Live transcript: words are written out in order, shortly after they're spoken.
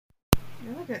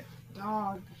You're like a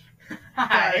dog.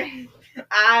 Hi.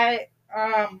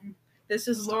 This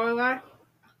is Lorelai.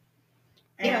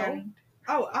 And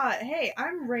Hey,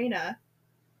 I'm Raina.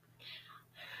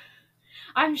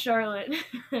 I'm Charlotte.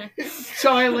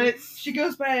 Charlotte. She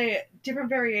goes by different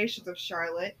variations of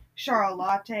Charlotte.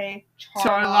 Charlotte.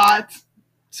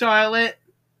 Charlotte.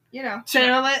 You know.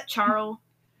 Charlotte. Charles.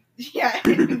 Yeah,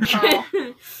 Charl.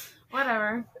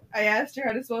 Whatever. I asked her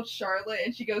how to spell Charlotte,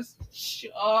 and she goes,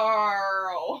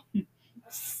 Charl.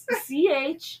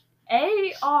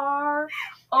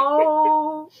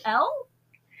 Charol?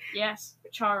 Yes,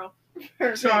 Charles.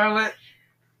 Perfect. Charlotte.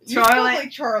 You spelled Charlotte.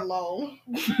 like Charlo.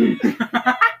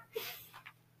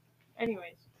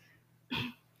 Anyways.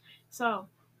 So,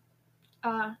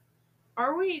 are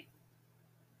we...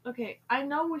 Okay, I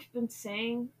know we've been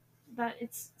saying that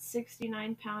it's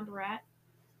 69-pound rat.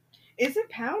 Is it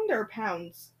pound or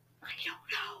pounds? I don't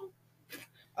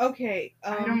know. Okay,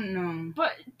 I don't know.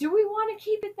 But do we want to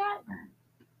keep it that?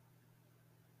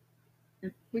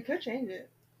 we could change it.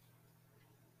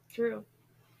 True.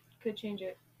 Could change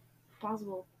it.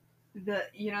 Possible.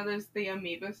 There's the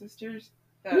Amoeba sisters.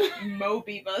 The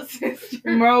Mobiba sisters.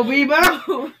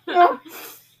 Mobiba.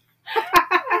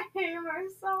 I hate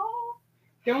myself.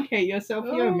 Don't hate yourself.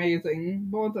 You're Oh. amazing.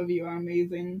 Both of you are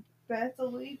amazing. That's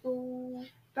illegal.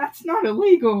 That's not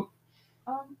illegal.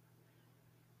 I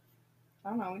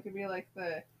don't know. We could be like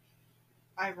the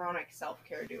ironic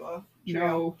self-care duo.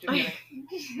 No. Just kidding.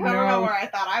 I No. don't know where I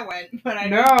thought I went, but I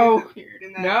No. just disappeared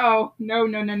in that. No.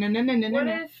 What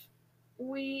if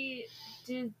we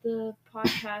did the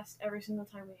podcast every single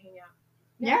time we hang out?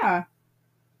 Yeah.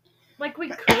 Like, we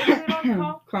could do it on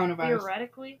call, Coronavirus.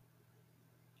 theoretically.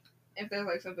 If there's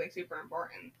like something super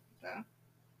important, so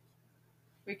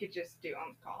we could just do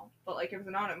on call. But like if it's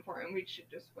not important, we should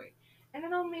just wait. And I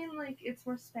don't mean like it's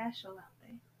more special that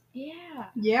way. Yeah.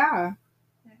 Yeah.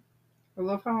 I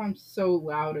love how I'm so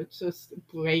loud. It just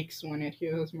breaks when it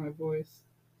hears my voice.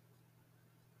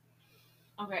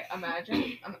 Okay,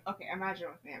 imagine. Imagine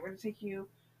with me. I'm gonna take you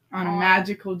On a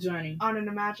magical journey. on an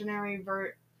imaginary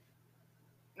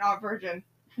not virgin.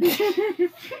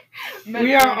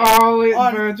 We are all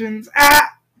On- virgins.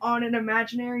 Ah! On an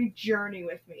imaginary journey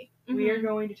with me. We are Mhm.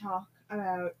 going to talk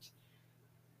about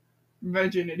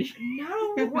Virginity.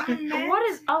 no. What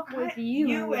is up with you?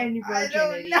 You and I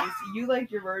don't know. virginities. You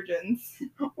like your virgins.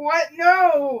 What?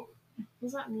 No! What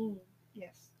does that mean?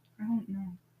 Yes. I don't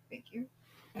know. Thank you.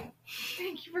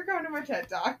 Thank you for coming to my TED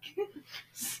Talk.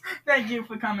 Thank you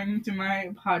for coming to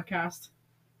my podcast.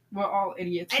 We're all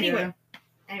idiots Anyway.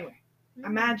 here.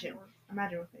 Imagine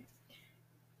with me.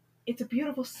 It's a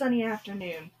beautiful sunny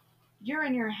afternoon. You're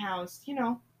in your house,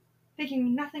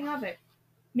 thinking nothing of it.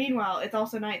 Meanwhile, it's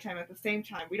also nighttime at the same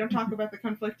time. We don't talk about the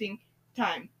conflicting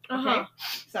time. Okay? Uh-huh.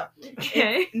 So,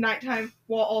 Okay. it's nighttime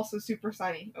while also super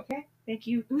sunny. Okay? Thank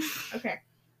you. Okay.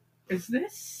 Is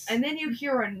this? And then you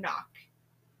hear a knock.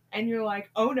 And you're like,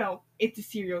 oh no, it's a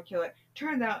serial killer.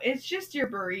 Turns out it's just your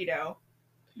burrito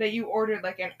that you ordered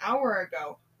like an hour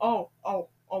ago. Oh,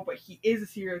 but he is a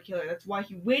serial killer. That's why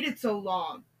he waited so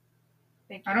long.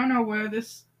 Thank you. I don't know where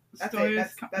this That's story it.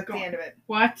 is That's going. the end of it.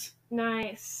 What?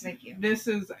 Nice. Thank you. This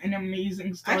is an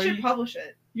amazing story. I should publish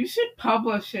it. You should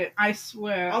publish it. I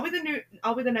swear. I'll be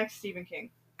the next Stephen King.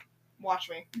 Watch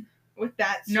me. With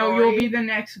that story. No, you'll be the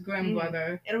next Grim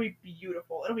Brother. It'll be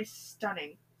beautiful. It'll be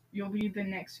stunning. You'll be the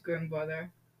next Grim Brother.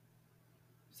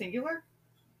 Singular?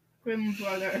 Grim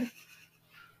Brother.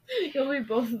 You'll be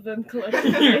both of them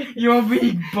collectively. You'll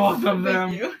be both of them.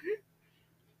 Thank you.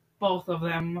 Both of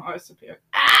them are superior.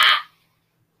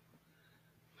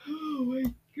 Oh my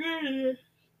goodness.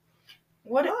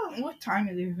 What time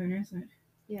is it even, is it?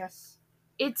 Yes.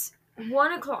 It's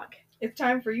 1 o'clock. It's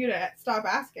time for you to stop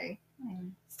asking.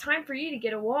 It's time for you to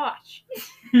get a watch.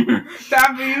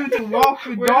 Time for you to walk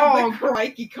the Where dog. did the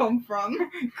crikey come from?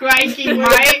 Crikey,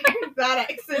 Mike. That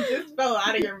accent just fell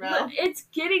out of your But mouth. it's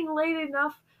getting late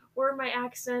enough where my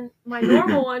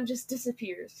normal one just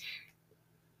disappears.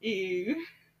 Ew.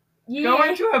 Yeah. Go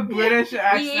into a British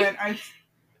accent.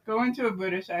 Go into a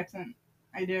British accent.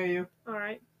 I dare you.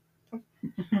 Alright.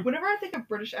 Whenever I think of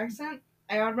British accent,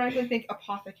 I automatically think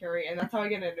apothecary, and that's how I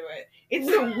get into it. It's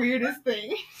the weirdest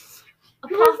thing.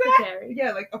 Apothecary.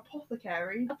 Yeah, like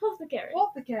apothecary. Apothecary.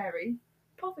 Apothecary.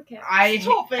 Apothecary. I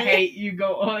Stop it. hate you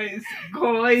guys.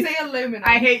 Guys. Say aluminum.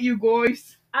 I hate you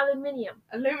guys. Aluminium.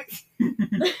 Aluminum.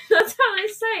 That's how they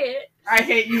say it. I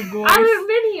hate you guys.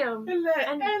 Aluminium.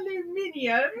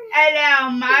 Aluminium.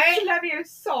 Hello,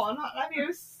 It's Leviosa, not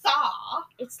Leviosa.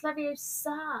 It's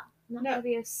Leviosa, not No.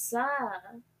 Leviosa.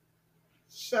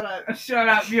 Shut up. Shut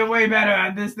up. You're way better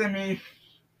at this than me.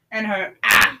 And her.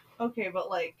 Ah. Okay, but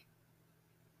like,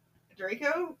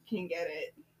 Draco can get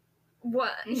it.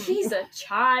 What? He's a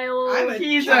child. I'm a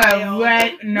He's child. a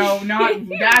red. No, not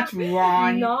that's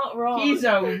Ron. Not wrong. He's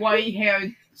a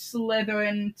white-haired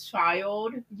Slytherin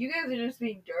child. You guys are just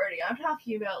being dirty. I'm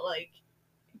talking about, like,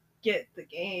 get the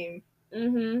game.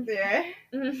 Mm-hmm. Yeah.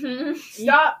 Mm-hmm.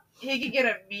 Stop. He can get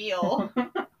a meal.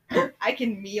 I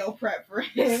can meal prep for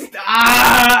him.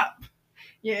 Stop.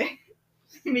 Yeah.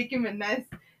 Make him a nice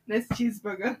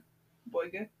cheeseburger.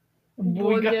 Boyga.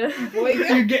 Boyga.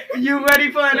 Boyga. You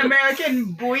ready for an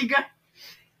American boyga?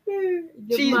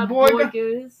 Cheeseburger.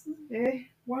 Boygers. Yeah.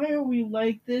 Why are we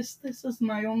like this? This is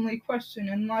my only question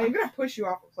in I'm life. gonna push you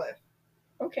off a cliff.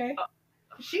 Okay.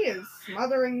 She is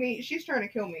smothering me. She's trying to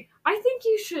kill me. I think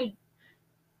you should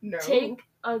No. take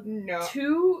a No.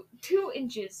 2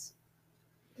 inches.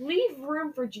 Leave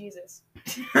room for Jesus.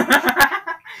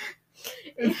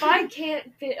 If I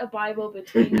can't fit a Bible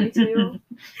between you two,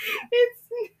 It's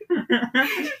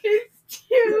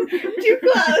too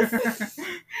close.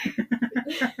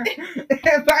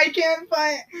 if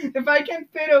I can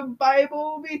fit a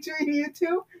Bible between you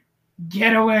two,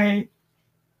 get away.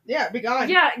 Yeah, be gone.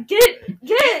 yeah,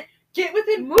 get Get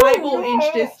within Move. Bible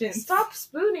inch distance. stop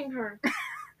spooning her.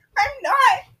 I'm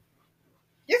not.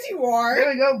 Yes, you are. There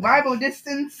we go. Bible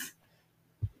distance.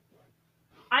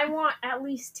 I want at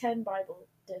least 10 Bible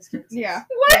distances. Yeah.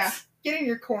 What? Yeah. Get in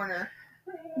your corner.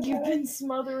 You've been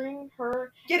smothering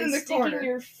her Get in and the sticking corner.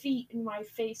 your feet in my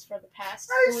face for the past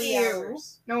Are 3 you?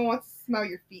 hours. No one wants to smell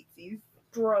your feetsies.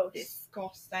 Gross.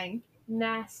 Disgusting.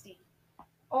 Nasty.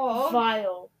 Oh.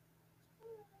 Vile.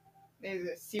 There's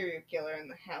a serial killer in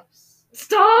the house.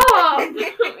 Stop!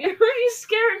 You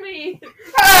scared me.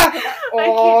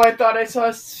 Oh, I thought I saw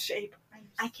a shape.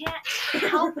 I can't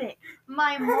help it.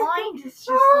 My mind is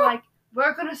just like,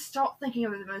 we're gonna stop thinking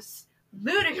of the most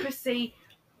ludicrousy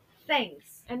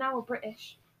things. And now we're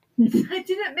British. I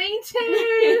didn't mean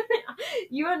to.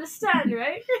 You understand,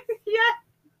 right? Yeah.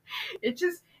 It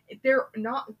just, they're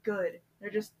not good. They're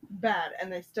just bad, and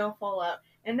they still fall out.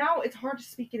 And now it's hard to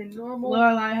speak in a normal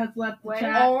Lorelai has left the Wait.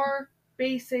 chat. or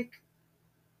basic.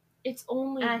 It's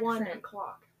only Accent. 1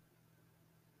 o'clock.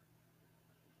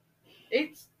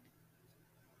 It's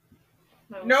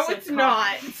I no, almost said it's cock.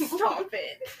 not. Stop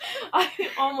it. I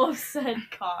almost said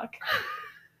cock.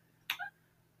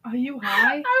 Are you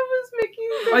high? I was making.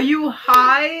 Are you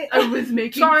high? I was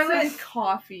making Charlotte? some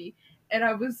coffee, and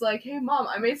I was like, "Hey, Mom,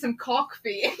 I made some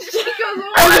coffee." And she goes,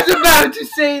 "Oh." I was about to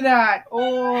say that. I Oh,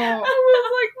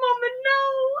 was like, "Mama, no,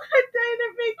 I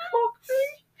didn't make coffee."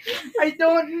 I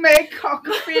don't make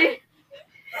coffee.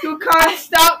 You can't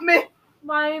stop me.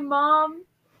 My mom,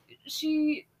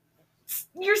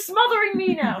 you're smothering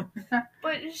me now.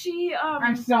 But she,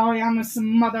 I'm sorry, I'm a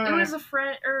smotherer. it was a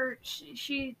friend, or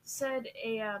she said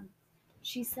a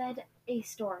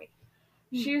story.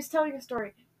 She was telling a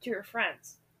story to her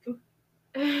friends.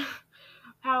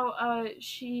 How,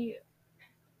 she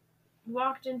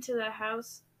walked into the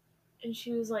house and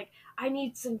she was like, I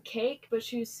need some cake, but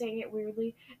she was saying it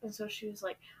weirdly, and so she was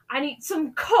like, I need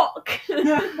some cock.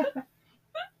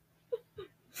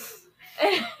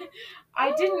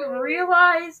 I didn't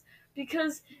realize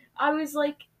because I was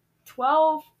like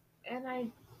 12 and now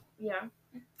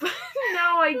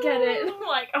I get it. I'm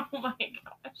like, oh my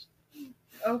gosh.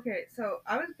 Okay, so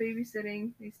I was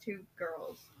babysitting these 2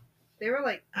 girls. They were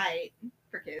like aight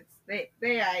for kids. They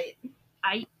aight.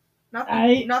 Aight. Not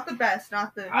Aight. not the best,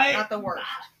 not the worst.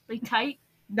 Like tight.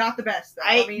 Not the best though.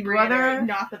 Aight, Let me brother. reiterate,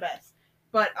 not the best.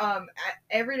 But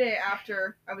every day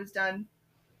after I was done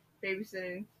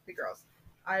babysitting the girls,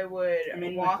 I would I'm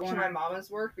in the walk to corner. my mama's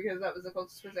work because that was the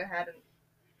closest place I had and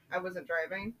I wasn't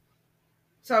driving.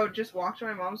 So I would just walk to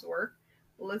my mom's work,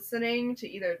 listening to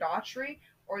either Daughtry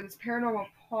or this paranormal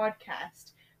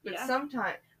podcast. But Yeah.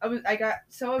 sometimes I got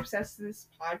so obsessed with this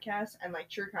podcast and like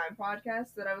true crime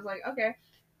podcasts that I was like, okay.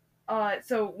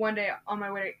 So one day on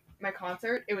my way to my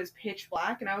concert, it was pitch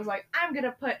black, and I was like, I'm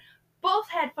gonna put both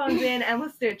headphones in and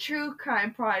listen to a true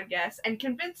crime podcast, and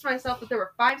convinced myself that there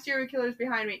were 5 serial killers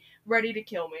behind me, ready to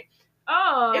kill me.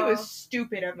 Oh. It was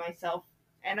stupid of myself,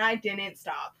 and I didn't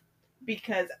stop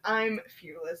because I'm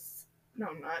fearless. No,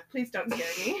 I'm not. Please don't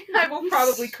scare me. I will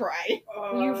probably cry.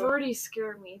 You've already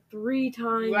scared me 3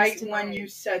 times. Right tonight. when you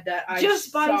said that, I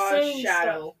Just by saw a saying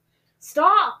shadow.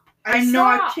 Stop! I'm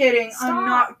not Stop. kidding. Stop. I'm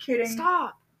not kidding.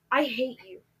 Stop! I hate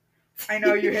you. I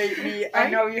know you hate me. I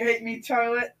know you hate me,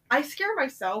 Charlotte. I scare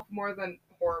myself more than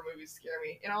horror movies scare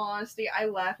me. In all honesty, I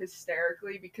laugh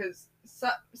hysterically because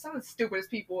some of the stupidest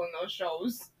people in those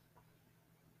shows.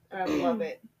 And I love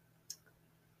it.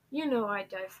 You know I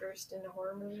die first in a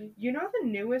horror movie. You know the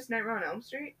newest Nightmare on Elm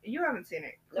Street? You haven't seen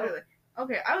it, clearly.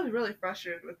 Okay, I was really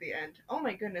frustrated with the end. Oh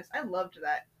my goodness, I loved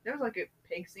that. There was like a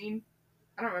pig scene.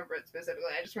 I don't remember it specifically.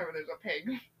 I just remember there was a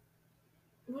pig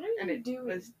What are and you it doing?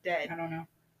 was dead. I don't know.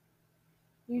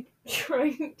 You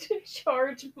trying to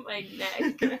charge my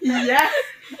neck? Yes,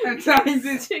 I'm trying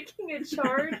to. Sticking a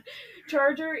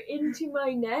charger into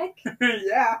my neck?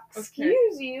 Yeah.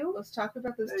 Excuse you. Let's talk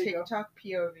about those There you go. TikTok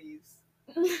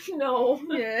POVs. No.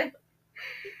 Yeah.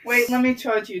 Wait, let me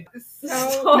charge you. So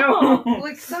Stop. No,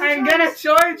 like I'm gonna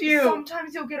charge you.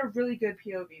 Sometimes you'll get a really good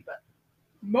POV, but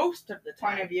most of the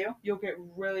Point time of view. you'll get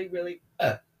really, really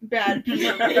bad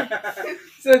POV.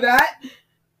 So that.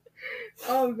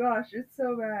 Oh gosh, it's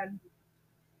so bad.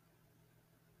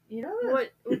 You know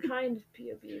that? What kind of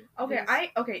POV?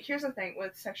 Okay, here's the thing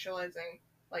with sexualizing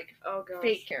like Oh gosh.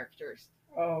 fake characters.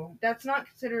 Oh. That's not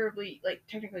considerably like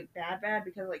technically bad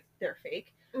because like they're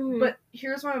fake. Mhm. But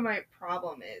here's what my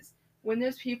problem is. When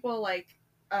there's people like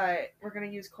we're gonna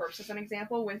use Corpse as an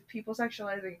example, with people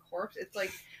sexualizing Corpse, it's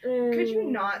like could you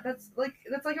not? That's like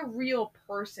a real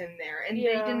person there, and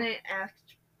Yeah. they didn't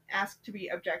ask to be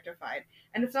objectified.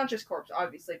 And it's not just Corpse,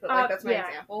 obviously, but like that's my yeah.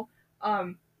 example.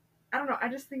 I don't know. I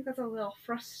just think that's a little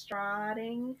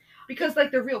frustrating because like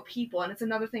they're real people, and it's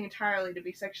another thing entirely to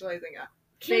be sexualizing a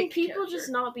Can fake people character. just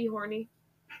not be horny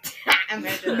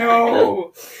Imagine that.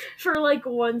 No. for like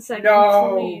 1 second,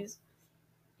 No. please?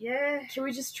 Yeah. Can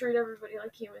we just treat everybody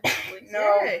like humans, please?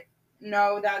 No. Yeah.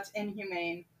 No, that's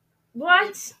inhumane.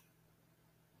 What?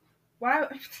 Why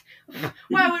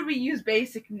would we use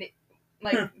basic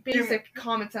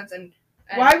common sense and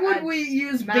Why would and- we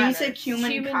use manners. basic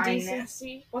human kindness?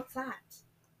 decency? What's that?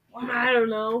 I don't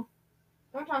know.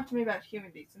 Don't talk to me about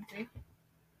human decency.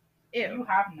 You Ew.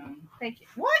 have none. Thank you.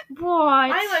 What? What?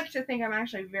 I like to think I'm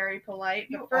actually very polite.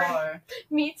 You But for, are.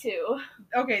 Me too.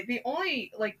 okay, the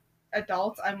only like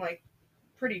adults I'm like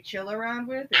pretty chill around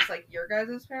with is like your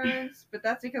guys' parents, but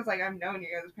that's because like I've known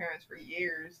your guys' parents for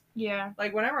years. Yeah.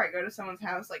 Like whenever I go to someone's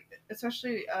house, like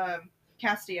especially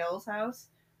Castiel's house,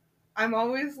 I'm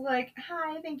always like,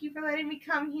 "Hi, thank you for letting me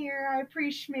come here. I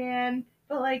appreciate, man."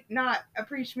 But like not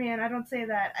appreciate, man. I don't say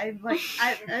that. I like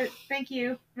I thank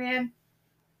you, man.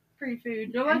 Free food.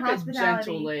 You're and like a hospitality.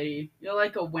 gentle lady. You're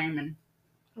like a woman.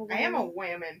 I am a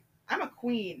woman. I'm a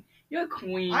queen. You're a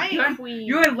queen. I you're, am queen.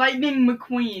 you're a lightning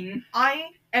McQueen.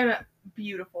 I am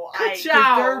beautiful. I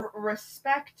Ka-chow. deserve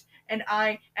respect, and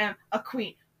I am a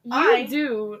queen. You I-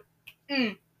 do.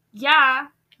 Mm. Yeah.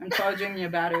 I'm charging your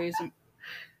batteries.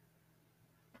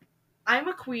 I'm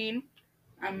a queen,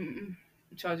 I'm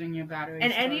charging your batteries.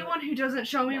 and so- anyone who doesn't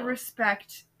show me No.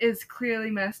 respect is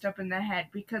clearly messed up in the head,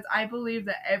 because I believe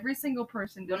that every single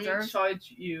person Let me deserves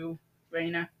charge you,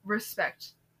 Raina.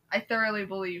 respect. I thoroughly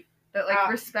believe that like Ah.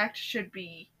 respect should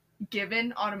be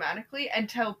given automatically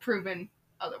until proven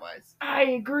otherwise. I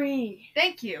agree.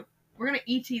 Thank you. We're gonna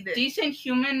ET this. Decent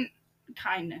human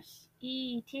kindness.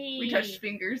 E.T. We touched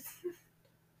fingers.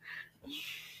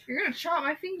 You're gonna chop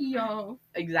my finger off.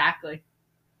 Exactly.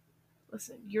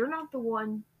 Listen, you're not the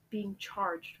one being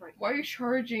charged right Why are you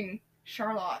charging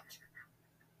Charlotte?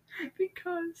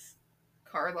 Because.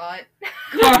 Carlot.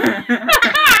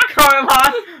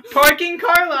 Carlot. Parking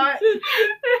Carlot.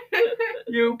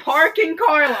 You parking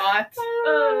Carlot.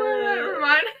 That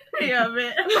reminded me of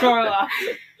it. Carlot.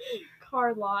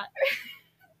 Carlot.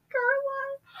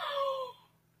 Carlot.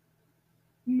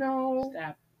 No.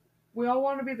 Stop. We all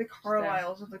want to be the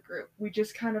Carlisles of the group. We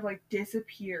just kind of like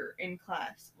disappear in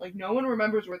class. Like no one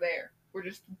remembers we're there. We're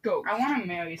just ghosts. I want to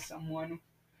marry someone.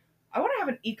 I want to have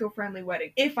an eco-friendly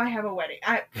wedding. If I have a wedding,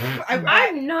 I'm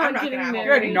not not getting gonna have a You're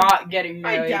married. not getting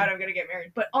I married. doubt I'm gonna get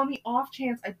married. But on the off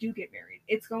chance I do get married,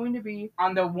 it's going to be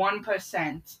On the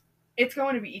 1%.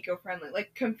 eco-friendly.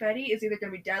 Like confetti is either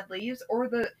going to be dead leaves or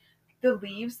the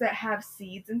leaves that have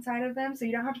seeds inside of them, so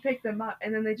you don't have to pick them up,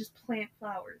 and then they just plant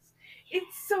flowers.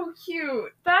 It's so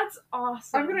cute. That's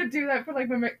awesome. I'm gonna do that for like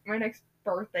my next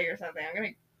birthday or something. I'm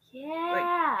gonna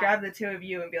Yeah. grab the two of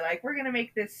you and be like, we're gonna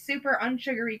make this super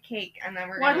unsugary cake, and then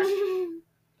we're What? gonna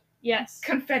Yes.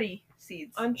 confetti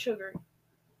seeds. Unsugared.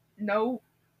 No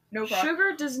frosting.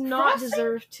 Sugar does not Frosting?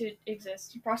 deserve to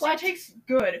exist. Frosting What? tastes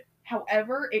good.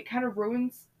 However, it kind of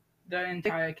ruins The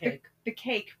entire cake. the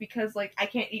cake because like I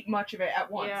can't eat much of it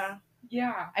at once. Yeah.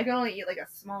 Yeah. I can only eat like a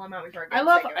small amount before I get I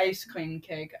love sick of it. ice cream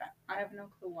cake. I have no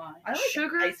clue why. I like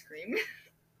Sugar- ice cream.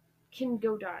 Can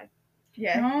go die.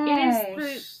 Yeah. No, It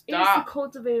is the stop.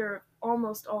 cultivator of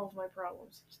almost all of my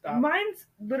problems. Stop. Mine's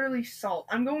literally salt.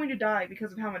 I'm going to die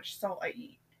because of how much salt I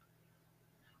eat.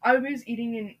 I was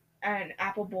eating an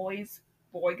apple boys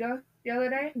boiga the other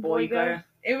day. Boiger.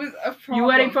 It was a problem. You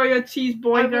ready for your cheese I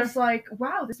boiger? was like,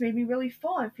 wow, this made me really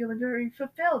full. I'm feeling very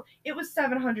fulfilled. It was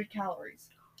 700 calories.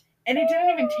 And it didn't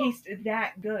even taste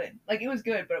that good. Like, it was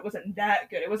good, but it wasn't that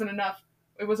good. It wasn't enough.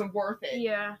 It wasn't worth it.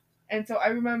 Yeah. And so I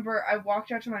remember I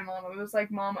walked out to my mom. I was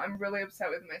like, Mom, I'm really upset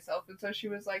with myself. And so she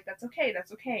was like, that's okay.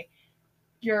 That's okay.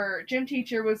 Your gym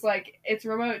teacher was like, it's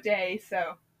remote day.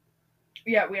 So,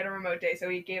 yeah, we had a remote day. So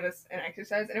he gave us an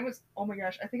exercise. And it was, oh my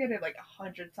gosh, I think I did like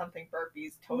 100-something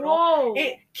burpees total. Whoa.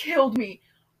 It killed me.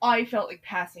 I felt like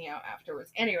passing out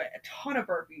afterwards. Anyway, a ton of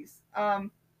burpees.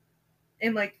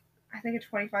 In like, I think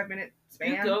a 25-minute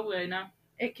span. You go right now.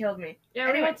 It killed me. Yeah,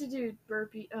 Anyway. we had to do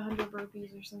 100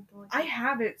 burpees or something like that. I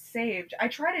have it saved. I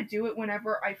try to do it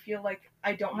whenever I feel like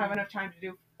I don't have enough time to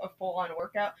do a full-on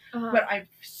workout, but I'm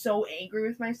so angry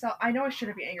with myself. I know I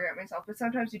shouldn't be angry at myself, but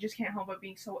sometimes you just can't help but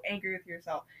being so angry with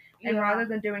yourself. And rather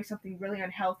than doing something really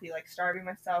unhealthy, like starving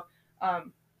myself,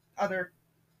 other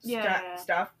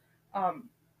stuff,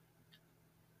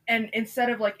 and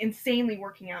instead of like insanely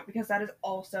working out, because that is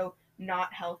also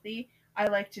not healthy, I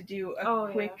like to do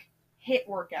a quick HIIT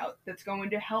workout that's going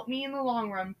to help me in the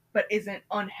long run, but isn't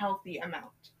unhealthy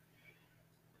amount.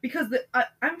 Because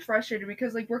I'm frustrated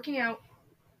because like working out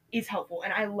is helpful,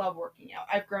 and I love working out.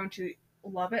 I've grown to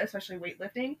love it, especially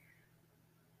weightlifting.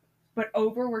 But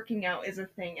overworking out is a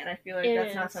thing, and I feel like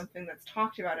that's not something that's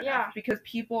talked about enough. Yeah. Because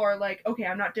people are like, okay,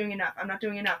 I'm not doing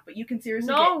enough, but you can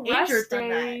seriously No get injured rest from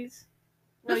that. days.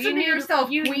 No, Listen to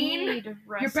yourself, you queen. Need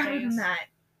rest You're better days. than that.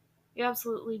 You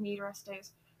absolutely need rest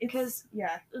days. Because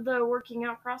yeah, the working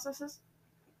out processes.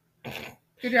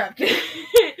 Good job. The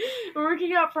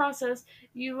working out process,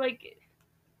 you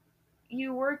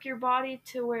work your body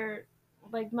to where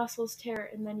like muscles tear,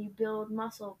 and then you build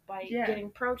muscle by getting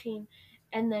protein,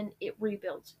 and then it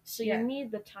rebuilds. So you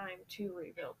need the time to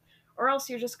rebuild, or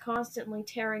else you're just constantly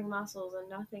tearing muscles and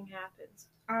nothing happens.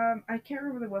 I can't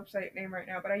remember the website name right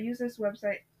now, but I use this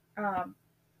website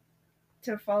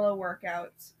to follow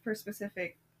workouts for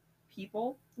specific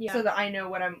people, so that I know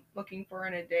what I'm looking for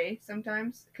in a day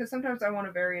sometimes, because sometimes I want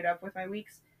to vary it up with my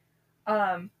weeks,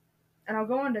 and I'll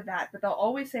go into that, but they'll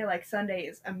always say like Sunday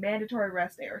is a mandatory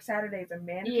rest day or Saturday is a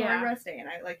mandatory rest day, and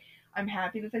I'm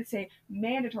happy that they say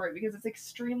mandatory because it's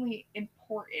extremely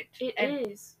important. It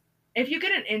is. If you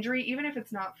get an injury, even if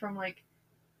it's not from like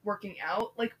working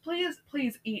out, like please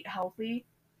eat healthy.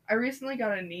 I recently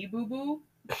got a knee boo-boo,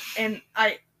 and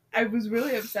I was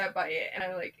really upset by it, and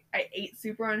I ate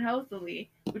super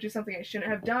unhealthily, which is something I shouldn't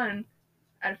have done.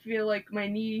 I feel like my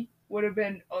knee would have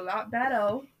been a lot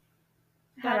better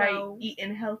had I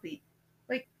eaten healthy.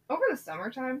 Like, over the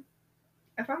summertime,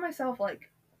 I find myself, like,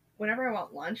 whenever I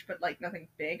want lunch, but, like, nothing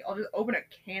big, I'll just open a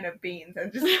can of beans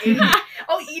and just eat it.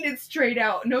 I'll eat it straight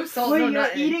out. No salt, no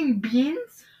nothing. You're eating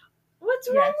beans? What's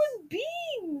wrong with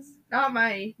beans?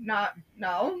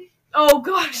 No. Oh,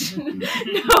 gosh.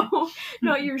 No,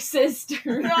 not your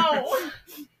sister. No.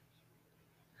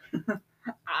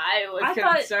 I was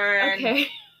concerned. Okay.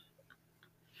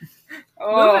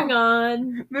 Oh,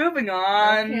 Moving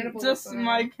on. Cannibalism. Just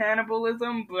my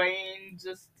cannibalism brain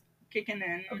just kicking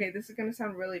in. Okay, this is gonna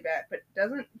sound really bad, but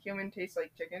doesn't human taste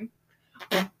like chicken?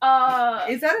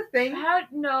 Is that a thing?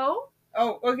 No.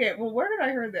 Oh, okay. Well, where did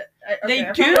I heard that? They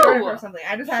I do! heard it from something.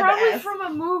 I just had to Probably ask. from a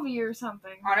movie or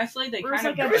something. Honestly, they Or it's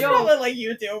kind like of a do. joke. Probably like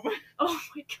YouTube. Oh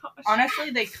my gosh. Honestly,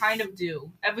 they kind of do.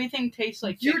 Everything tastes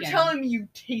like chicken. You're telling me you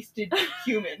tasted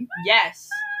human? Yes.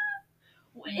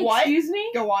 What? Excuse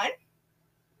me? Go on.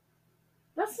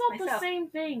 That's not the Myself. same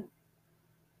thing.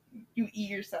 You eat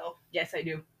yourself. Yes, I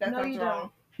do. That No, sounds you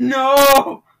wrong.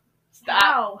 No!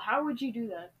 Stop. How would you do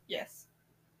that? Yes.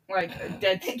 Like, a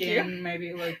dead Thank skin,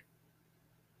 maybe, like,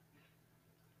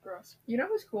 Gross. You know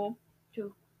who's cool?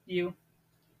 you.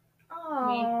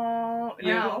 Oh,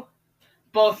 You. no.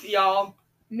 Both y'all.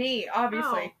 Me,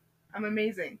 obviously. I'm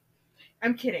amazing.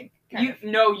 I'm kidding. Kind You of.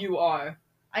 know you are.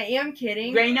 I am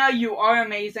kidding. Raina, you are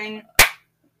amazing.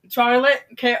 Charlotte,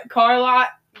 Carla,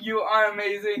 you are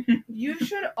amazing. You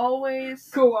should always.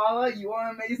 Koala, you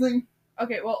are amazing.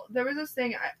 Okay, well, there was this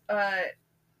thing.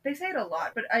 They say it a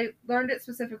lot, but I learned it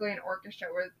specifically in orchestra,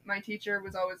 where my teacher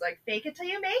was always like, "Fake it till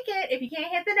you make it. If you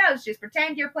can't hit the notes, just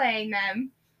pretend you're playing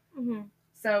them." Mm-hmm.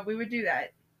 So we would do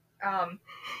that.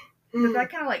 But that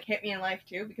kind of like hit me in life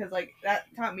too, because like that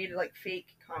taught me to like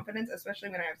fake confidence, especially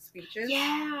when I have speeches.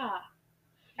 Yeah.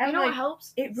 And You know like, what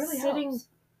helps? it really Sitting helps.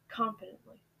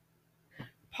 confidently.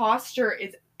 Posture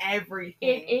is everything.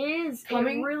 It is.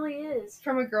 Coming It really is.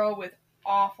 from a girl with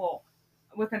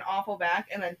an awful back,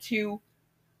 and then 2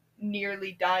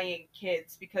 nearly dying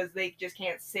kids because they just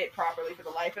can't sit properly for the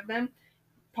life of them.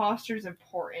 Posture is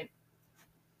important.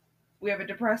 We have a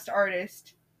depressed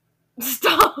artist.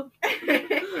 Stop.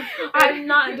 I'm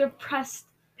not a depressed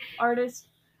artist.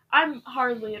 I'm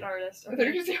hardly an artist. I thought you were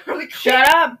Okay? gonna say Harley Quinn. Shut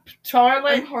up, I'm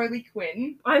Charlotte. Harley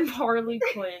Quinn. I'm Harley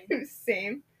Quinn.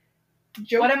 Same.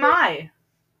 Joker. What am I?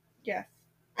 Yes.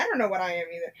 I don't know what I am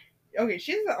either. Okay,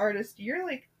 she's the artist. You're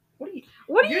like, what are you?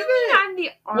 What do You're you mean the- I'm the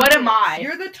artist? What am I?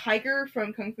 You're the tiger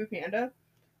from Kung Fu Panda.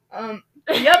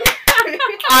 Yep.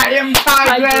 I am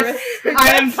Tigress. I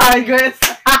am Tigress.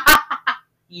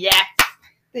 Yes.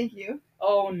 Thank you.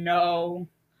 Oh no.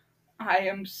 I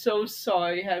am so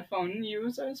sorry, headphone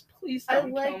users. Please I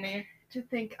don't like- kill me. To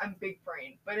think I'm big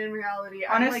brain, but in reality,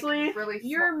 Honestly, I'm like really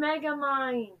You're smart.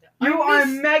 Megamind. You I'm are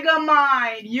this-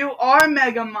 Megamind. You are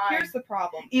Megamind. Here's the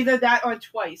problem. Either that or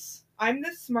twice. I'm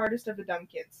the smartest of the dumb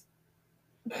kids.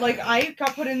 Like I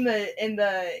got put in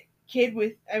the kid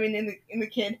with. I mean, in the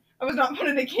kid. I was not put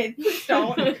in a kid. Please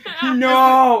don't.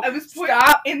 No. I was put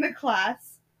Stop. in the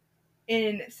class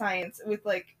in science with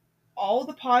like all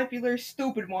the popular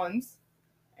stupid ones,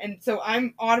 and so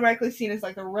I'm automatically seen as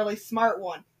like the really smart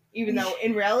one, even though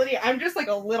in reality I'm just like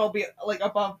a little bit like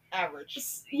above average.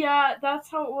 Yeah, that's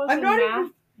how it was I'm in not math.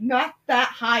 even not that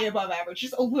high above average,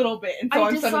 just a little bit, and so I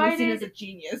I'm suddenly seen as decided- a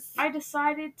genius. I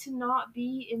decided to not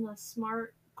be in the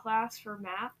smart class for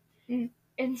math, Mm.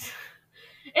 and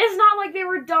it's not like they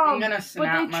were I'm dumb, gonna but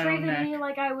snap they my own treated neck. me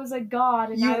like I was a god,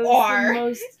 and You I was are. the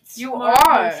most You smart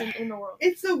are. person in the world.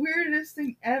 It's the weirdest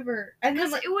thing ever. And then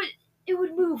Because like, it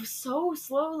would move so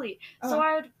slowly, so Oh.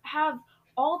 I would have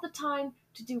all the time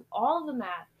to do all the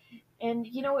math, and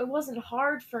it wasn't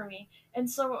hard for me, and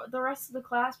so the rest of the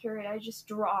class period I just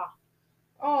draw.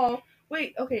 oh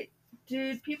wait, okay.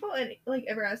 Did people like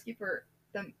ever ask you for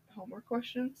the homework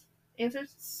questions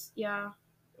answers? Yeah,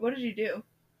 What did you do?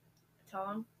 tell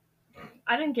them.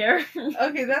 I didn't care.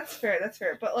 Okay, that's fair. That's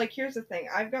fair. But like, here's the thing: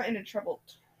 I've gotten in trouble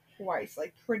twice,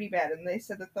 like pretty bad, and they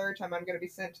said the third time I'm gonna be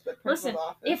sent to the principal's Listen,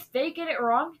 office. if they get it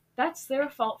wrong, that's their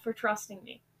fault for trusting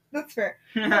me. That's fair.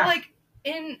 But like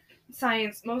in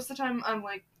science, most of the time I'm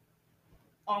like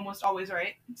almost always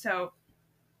right. So,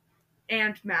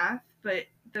 and math. But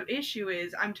the issue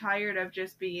is I'm tired of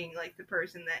just being like the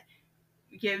person that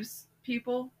gives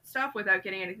people stuff without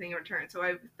getting anything in return. So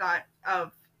I've thought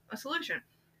of a solution.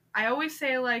 I always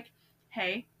say like,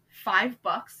 hey, $5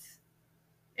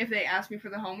 if they ask me for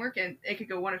the homework, and it could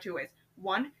go one of two ways.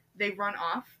 One, they run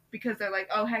off because they're like,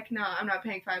 oh heck no, I'm not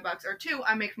paying $5. Or two,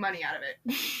 I make money out of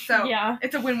it. So yeah.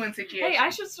 it's a win-win situation. Hey, I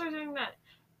should start doing that.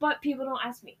 But people don't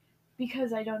ask me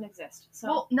because I don't exist. So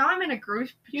Well, now I'm in a group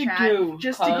You chat do,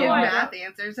 just to give Carla. math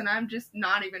answers, and I'm just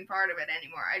not even part of it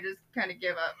anymore. I just kind of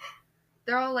give up.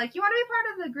 They're all like, "You want to be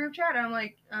part of the group chat?" And I'm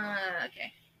like,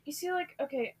 okay." you see, like,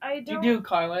 okay, I you don't. do,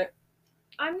 Carlet.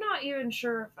 I'm not even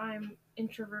sure if I'm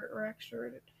introvert or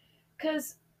extroverted,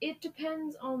 because it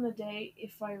depends on the day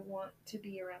if I want to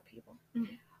be around people.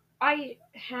 Mhm. I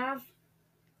have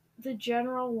the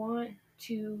general want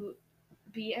to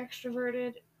be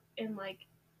extroverted and like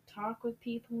talk with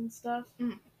people and stuff,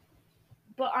 Mhm.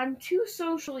 but I'm too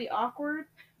socially awkward,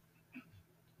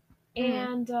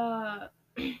 and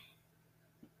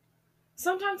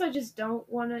sometimes I just don't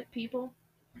want it, people.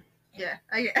 Yeah,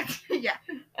 I get. Yeah.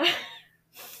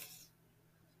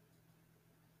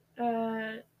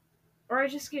 Or I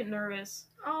just get nervous.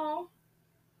 Oh.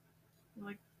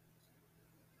 Like,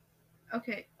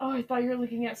 Okay. oh, I thought you were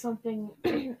looking at something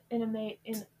in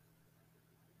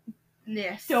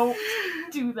Yes. Don't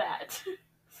do that.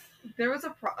 There was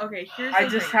a okay. Here's I the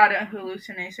just thing. had a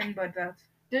hallucination, but that's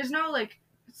There's no like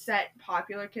set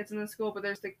popular kids in the school, but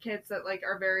there's the kids that like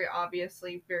are very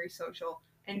obviously very social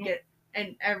and get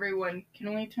and everyone.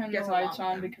 Can we turn Gets the lights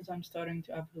along. on because I'm starting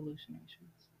to have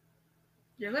hallucinations?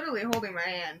 You're literally holding my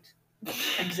hand.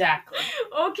 Exactly.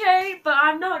 Okay, but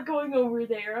I'm not going over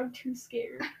there. I'm too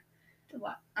scared.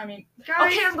 I mean,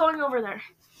 Guys, Okay, I'm going over there.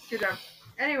 good job.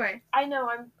 Anyway, I know,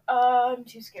 I'm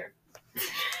too scared.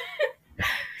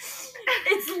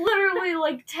 It's literally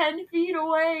like 10 feet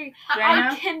away. I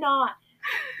Jana, cannot.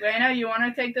 Lana, you want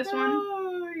to take this one?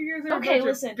 Oh, you guys are a Okay, bunch of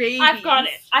listen. babies. I've got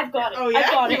it. I've got it. Oh yeah,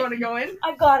 I've got you it. want to go in?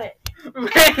 I've got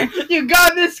it. You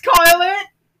got this, Carlet?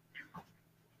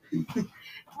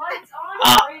 Lights on,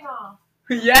 Ah. brain off.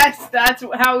 Yes, that's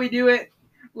how we do it.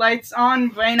 Lights on,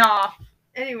 brain off.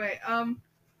 Anyway,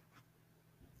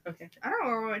 Okay. I don't know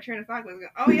where my train of thought was going.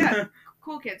 Oh yeah,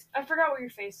 cool kids. I forgot what your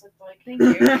face looked like. Thank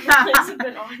you. Lights have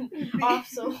been on off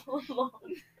so long.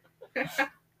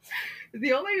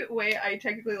 The only way I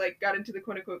technically like got into the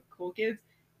quote unquote cool kids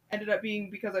ended up being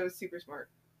because I was super smart.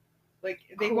 Like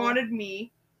they Cool. wanted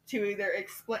me to either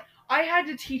explain. I had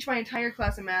to teach my entire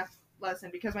class a math lesson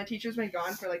because my teacher's been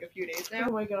gone for like a few days now.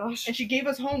 Oh my gosh. And she gave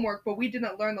us homework, but we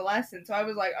didn't learn the lesson. So I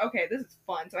was like, okay, this is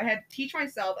fun. So I had to teach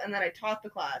myself, and then I taught the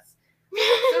class.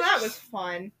 So that was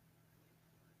fun.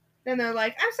 then they're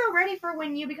like, I'm so ready for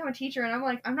when you become a teacher. And I'm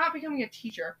like, I'm not becoming a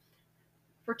teacher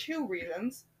for 2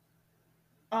 reasons.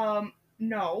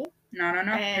 No. Not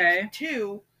enough And pay.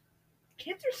 2,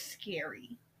 kids are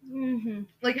scary. Mm-hmm.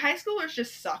 Like, high schoolers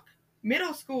just suck.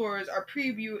 Middle schoolers are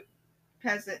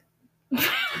peasant.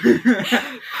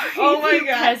 Oh my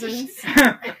gosh. Peasants.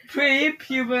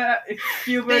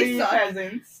 Puberty suck.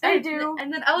 peasants. I do.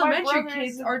 And then My elementary brother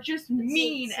kids is are just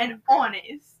mean so and good.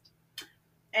 honest.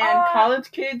 And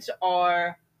college kids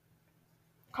are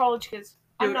College kids.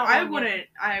 I'm Dude, not I one yet.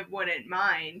 wouldn't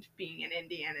mind being an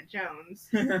Indiana Jones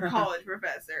college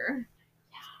professor.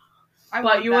 I but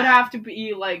want you would that. have to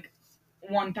be like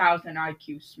 1,000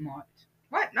 IQ smart.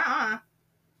 What? Nah.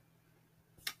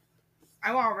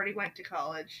 I already went to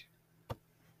college.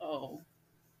 Oh.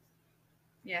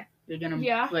 Yeah. You're gonna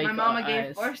Yeah. break My mama our gave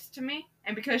eyes. birth to me,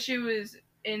 and because she was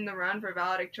in the run for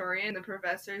valedictorian, the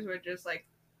professors would just like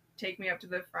take me up to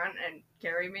the front and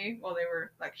carry me while they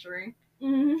were lecturing,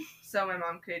 Mhm. so my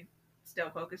mom could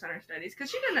still focus on her studies because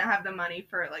she didn't have the money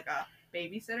for like a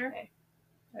babysitter.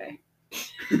 Hey.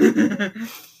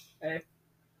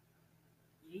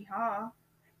 Yeehaw.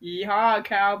 Yeehaw,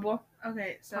 cowboy.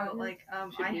 Okay, so Pardon? like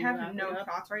Should I we have wrap no it up?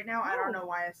 thoughts right now. I don't know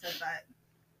why I said that.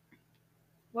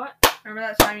 What? Remember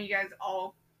that time you guys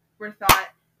all were thought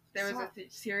there was Stop. a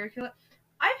serial killer?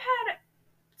 I've had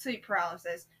sleep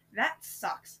paralysis. That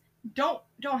sucks. Don't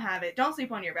have it. Don't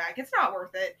sleep on your back. It's not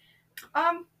worth it.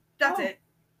 That's Oh. it.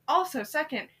 Also,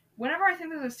 second, whenever I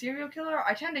think there's a serial killer,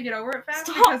 I tend to get over it fast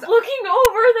Stop because looking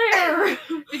over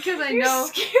there. because I You're know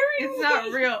scaring it's me.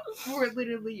 not real. We're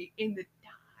literally in the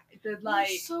You're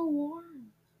light. so warm.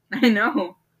 I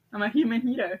know. I'm a human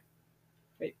heater.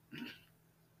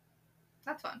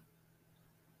 That's fun.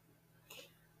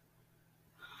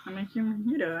 I'm a human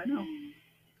heater, I know.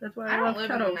 That's why I I don't love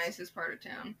live in the cuddles. nicest part of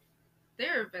town.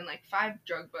 There have been like 5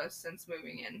 drug busts since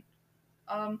moving in.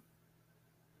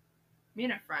 Me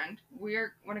and a friend,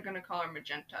 we're gonna call her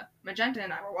Magenta. Magenta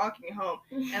and I were walking home,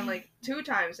 and like 2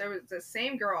 times there was the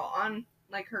same girl on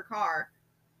like her car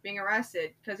being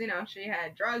arrested because she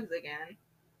had drugs again.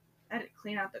 I had to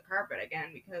clean out the carpet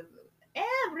again because it was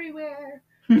everywhere.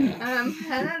 And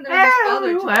then there was this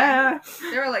other time.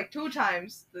 There were like 2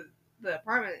 times the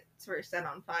apartments were set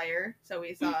on fire, so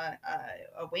we saw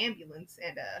a ambulance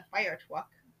and a fire truck.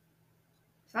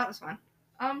 So that was fun.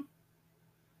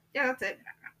 Yeah, that's it.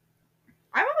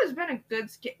 I've always been a good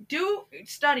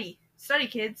study,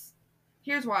 kids.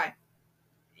 Here's why.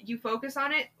 You focus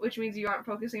on it, which means you aren't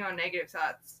focusing on negative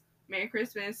thoughts. Merry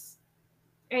Christmas.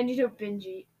 And you don't binge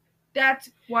eat. That's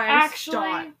why Actually-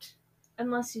 I stopped.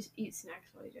 Unless you eat snacks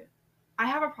while you do it. I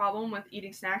have a problem with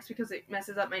eating snacks because it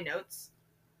messes up my notes.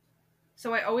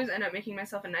 So I always end up making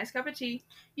myself a nice cup of tea.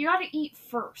 You gotta eat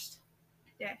first.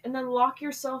 Yeah. And then lock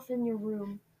yourself in your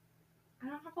room. I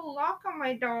don't have a lock on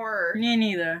my door. Me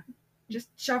neither. Just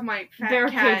shove my fat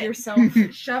Barricade cat. yourself.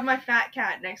 Shove my fat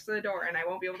cat next to the door, and I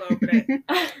won't be able to open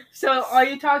it. So, are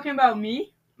you talking about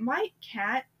me? My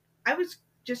cat, I was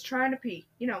just trying to pee,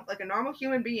 like a normal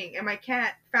human being, and my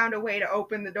cat found a way to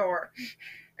open the door.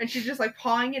 And she's just like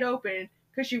pawing it open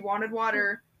because she wanted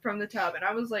water from the tub. And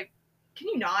I was like, can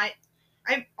you not?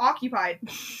 I'm occupied.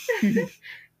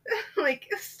 Like,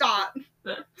 stop.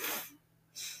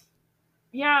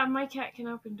 Yeah, my cat can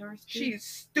open doors too. She's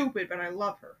stupid, but I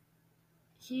love her.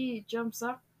 He jumps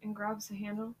up and grabs the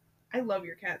handle. I love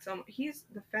your cat so much. He's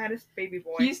the fattest baby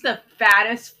boy. He's the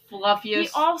fattest, He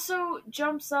fluffiest. also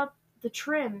jumps up the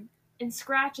trim and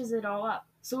scratches it all up.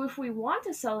 So if we want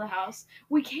to sell the house,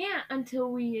 we can't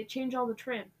until we change all the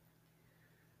trim.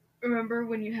 Remember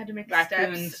when you had to make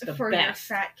Raccoon's steps the for best.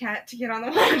 your fat cat to get on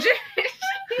the ledge?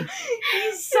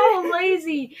 He's so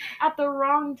lazy at the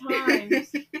wrong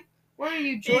times. What are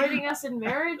you, joining us in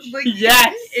marriage? Like,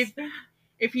 Yes!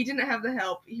 If he didn't have the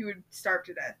help, he would starve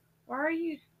to death. What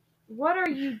are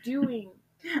you doing?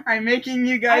 I'm making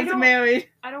you guys don't- married.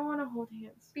 I don't want to hold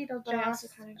hands. Beetle But I Josh. also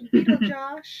kind of do. Beetle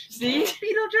Josh. See?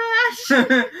 Beetle Josh.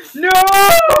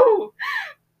 No!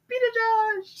 Beetle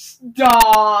Josh.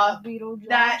 Stop! Beetle Josh.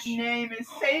 That name is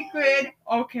sacred.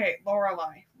 Okay,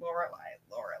 Lorelai.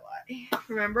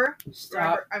 Remember? Stop.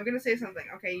 Remember? I'm gonna say something.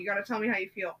 Okay, you gotta tell me how you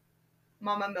feel.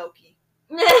 Mama Milky.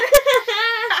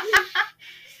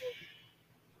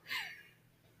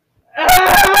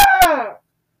 Ah!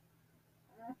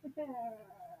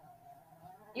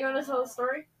 You want to tell the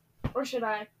story? Or should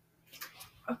I?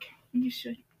 Okay, you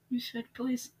should,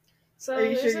 please. So Are you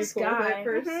there's sure this you're cool with guy. it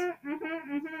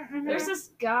first? There's this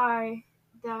guy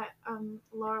that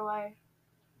Lorelai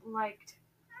liked.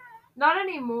 Not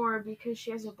anymore because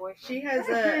she has a boyfriend. She has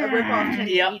a rip-off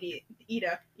Tenya Yep.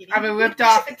 Ida. I have a ripped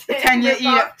off Tenya Ida.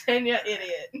 Rip-off Tenya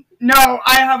idiot. No,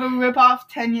 I have a rip off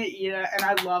Tenya Ida, and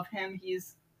I love him.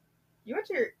 He's You went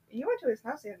to his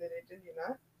house the other day, did you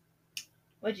not?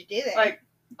 What'd you do there? like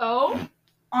Oh?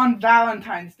 on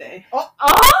Valentine's Day.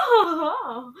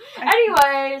 Oh!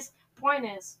 Anyways, point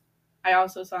is, I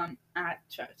also saw him at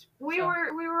church. we so.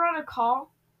 were on a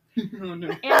call, Oh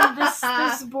no. and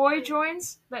this boy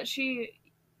joins that she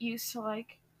used to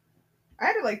like. I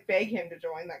had to like beg him to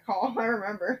join that call. I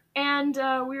remember. And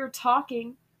we were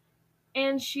talking,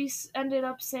 and she ended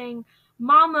up saying,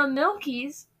 Mama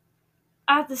Milky's,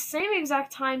 at the same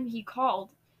exact time he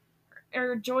called,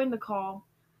 or joined the call,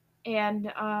 and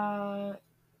it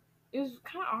was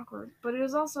kind of awkward, but it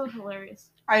was also hilarious.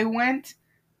 I went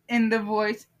in the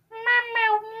voice.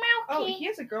 Oh, he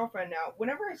has a girlfriend now.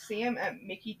 Whenever I see him at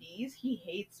Mickey D's, he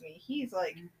hates me. He's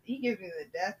like, he gives me the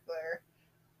death glare.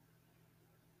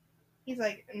 He's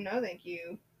like, no, thank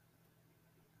you.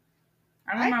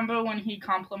 I remember when he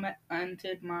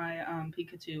complimented my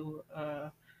Pikachu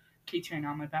keychain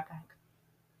on my backpack.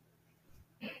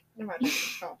 I'm not taking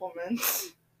compliments.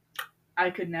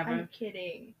 I could never. I'm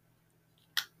kidding.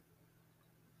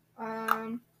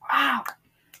 Wow.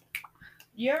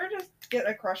 You ever just get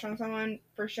a crush on someone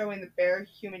for showing the bare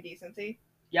human decency?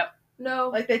 No,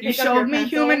 Like they You pick up showed your me pencil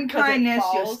human 'cause it kindness.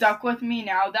 You're falls. stuck with me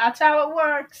now. That's how it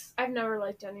works. I've never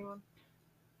liked anyone.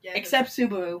 Yeah, Except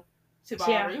Subaru.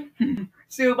 Subaru.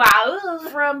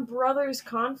 Subaru. From Brothers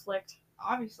Conflict.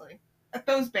 Obviously.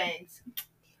 Those bangs.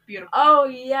 Beautiful. Oh,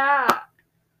 yeah.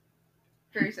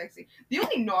 Very sexy. The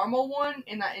only normal one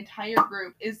in that entire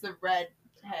group is the red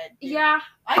head. dude. Yeah,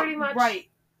 pretty much. Right.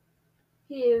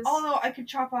 he is. Although I could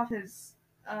chop off his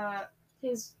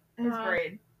His,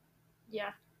 braid. yeah.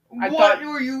 I What thought-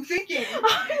 were you thinking?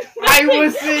 I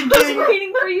was thinking. I was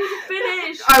waiting for you to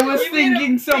finish. I was You made a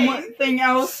thinking face. something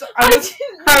else. I I was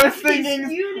didn't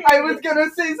thinking. you did. I was gonna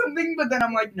say something, but then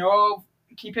I'm like, no,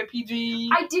 keep it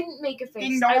PG. I didn't make a face.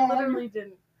 Ding I dong. literally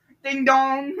didn't. Ding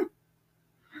dong.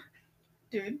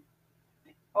 Dude,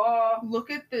 Oh.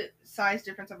 look at the size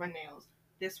difference of my nails.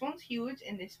 This one's huge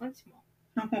and this one's small.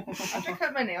 I have to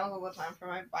cut my nails all the time for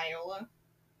my Viola.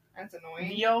 That's annoying.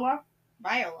 Viola.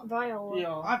 Viola. Viola.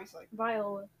 Viola. Obviously.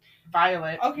 Viola.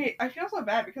 Violet. Okay, I feel so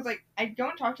bad because like I go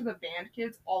and talk to the band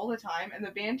kids all the time, and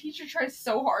the band teacher tries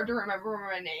so hard to remember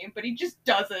my name, but he just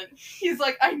doesn't. He's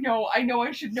like, I know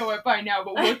I should know it by now,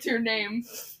 but what's your name?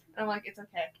 And I'm like, it's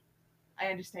okay, I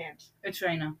understand. It's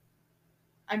Raina.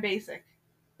 I'm basic.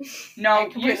 I No,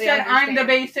 you completely said I'm the understand.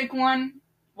 basic one.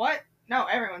 What? No,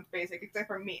 everyone's basic except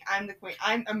for me. I'm the queen.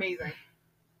 I'm amazing.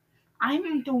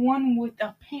 I'm the one with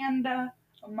the panda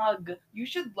mug. You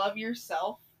should love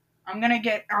yourself I'm gonna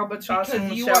get albatross in because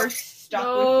the you show. are stuck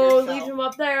with No, yourself. leave him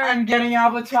up there. I'm getting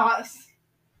albatross.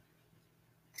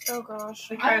 Oh gosh.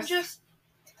 I'm Because just.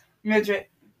 midget.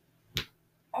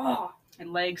 Oh, my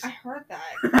legs. I heard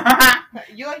that.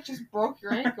 You like just broke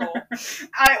your ankle.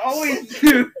 I always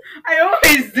do. I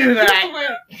always do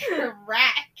that.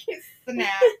 Crack, snap.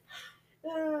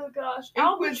 Oh gosh. It would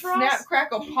Albatross. snap,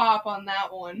 crackle, pop on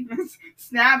that one.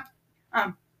 Snap.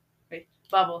 Wait.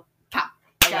 Bubble. Pop.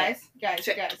 Guys.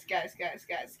 Shit.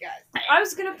 I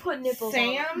was gonna put nipples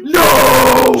on. Sam.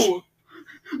 No.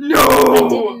 I No.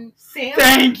 didn't. Sam.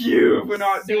 Thank you for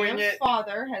not doing Sam's it.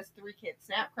 father has 3 kids.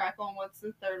 Snap, crackle, and what's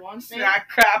the third one? Sam? Snack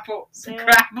crapple. Sam,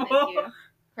 Crapple. Thank you.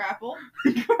 Crapple.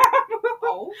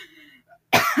 Oh.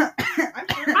 I'm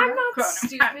kidding. I'm not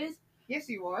stupid. Yes,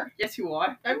 you are. Yes, you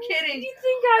are. I'm kidding. You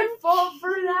think I fall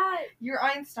for that? You're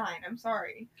Einstein. I'm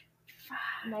sorry.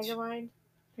 Megamind.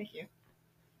 Thank you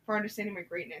for understanding my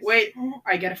greatness. Wait,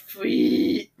 I get a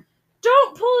free.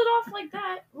 Don't pull it off like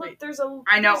that. Look, Wait. there's a.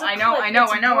 I know, there's a I know, clip. I know,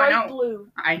 It's I know, I bright know. Blue.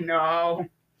 I know.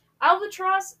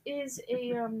 Albatross is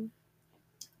a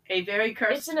A very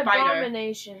cursed It's an spider.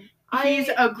 abomination. He's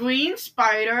a green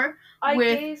spider I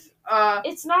with gave. uh.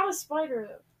 It's not a spider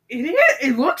though. It is.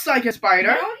 It looks like a You spider.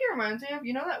 know what he reminds me of?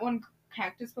 You know that one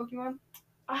cactus Pokemon?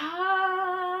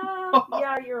 Ah,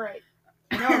 yeah, you're right.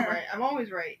 I know I'm right. I'm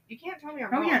always right. You can't tell me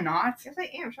I'm No, wrong. you're not. Yes, I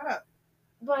am. Shut up.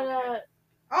 But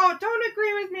Oh, don't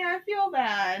agree with me. I feel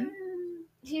bad.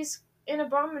 he's an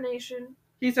abomination.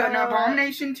 He's an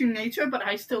abomination to nature, but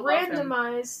I still love him.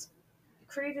 Randomized,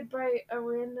 created by a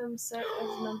random set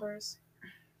of numbers.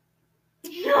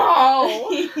 No!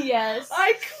 Yes.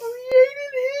 I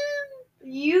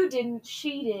created You didn't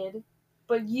cheated,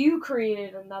 but you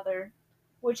created another,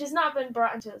 which has not been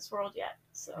brought into this world yet.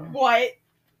 So him. What?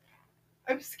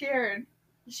 I'm scared.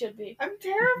 it should be. I'm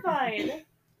terrified.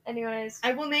 Anyways,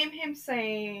 I will name him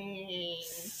Sane.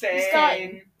 He's got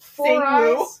Sane. 4 Sing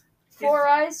Woo. eyes. 4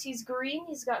 eyes. He's green.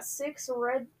 He's got 6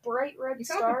 bright red You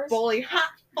sound like a stars. bully.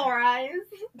 Ha! 4 eyes.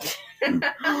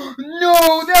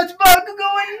 No, that's about to go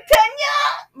in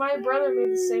My brother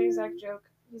made the same exact joke.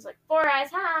 He's like, 4 eyes,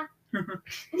 ha!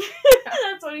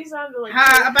 That's what he sounded like.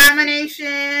 Ha!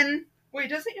 Abomination. Wait,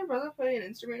 doesn't your brother play an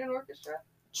instrument in an orchestra?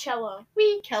 Cello.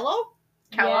 Cello?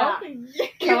 Kello? You're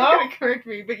Cello? gonna correct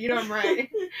me, but you know I'm right.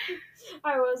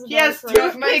 I was. He has about to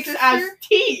correct- toothpicks sister- as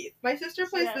teeth. My sister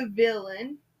plays Yeah. the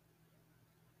violin.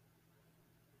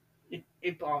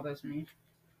 It bothers me.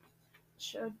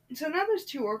 Should. So now there's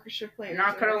 2 orchestra players. I'm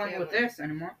not in our cuddling with family. this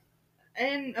anymore.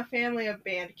 And a family of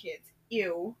band kids.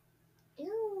 Ew.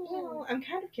 Ew. I'm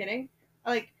kind of kidding.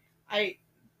 Like,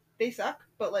 they suck,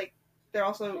 but like, they're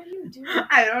also. What are you doing?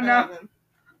 I don't I love know. them.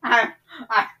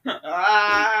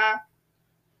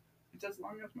 It's as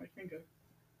long as my finger.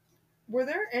 Were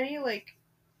there any like?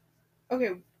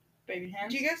 Okay, Baby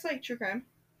hands? do you guys like true crime?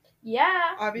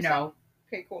 Yeah. Obviously. No.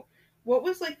 Okay, cool. What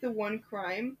was like the one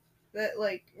crime that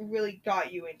like really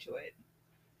got you into it?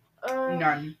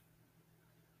 None.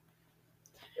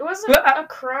 It wasn't a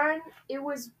crime. It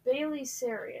was Bailey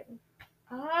Sarian.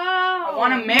 Oh. I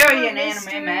want to marry an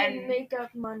Mystery anime man. Makeup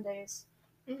Mondays.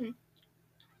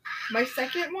 My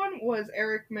second one was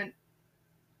Eric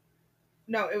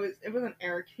No, it wasn't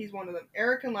Eric. He's one of them.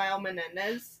 Eric and Lyle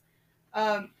Menendez.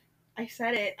 I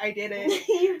said it. I did it.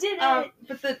 You did it.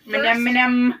 But the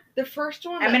Eminem. first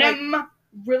one that, like, Eminem.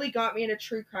 really got me into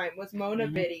true crime was Mona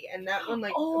Mhm. Biddy, and that one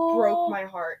like Oh. broke my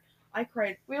heart. I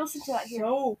cried We listened to that here.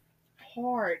 so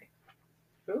hard.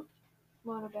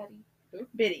 Mona Betty.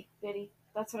 Biddy. Biddy.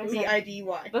 That's what I said.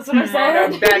 B-I-D-Y. That's what I said.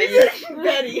 Mona Betty.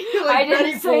 Betty. I Like didn't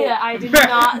Betty say Boop. that. I did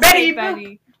not Betty say Boop.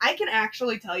 Betty. I can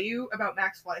actually tell you about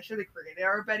Max Fleischer, the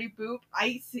creator of Betty Boop.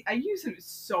 I use him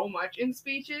so much in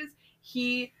speeches.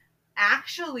 He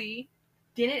actually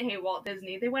didn't hate Walt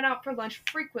Disney. They went out for lunch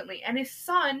frequently, and his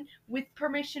son, with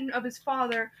permission of his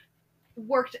father,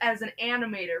 worked as an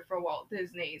animator for Walt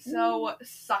Disney. So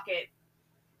suck it,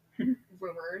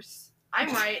 rumors. I'm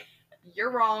right.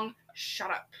 You're wrong. Shut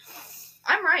up.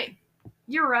 I'm right.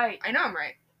 You're right. I know I'm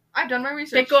right. I've done my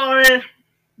research. Pickle.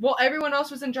 While everyone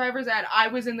else was in driver's ed, I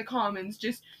was in the commons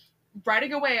just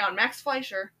writing away on Max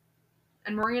Fleischer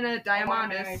and Marina wanna Diamandis.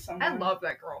 marry I someone. love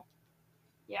that girl.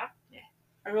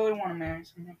 I really want to marry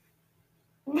someone.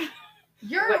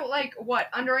 You're What? like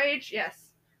what, underage?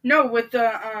 Yes. No, with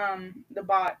the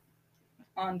bot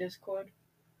on Discord.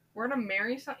 We're gonna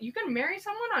marry some. You can marry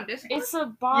someone on Discord. It's a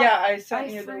bot. Yeah, I sent I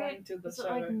you the forget- link to the Is it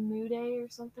like server. Mood or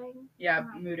something? Yeah,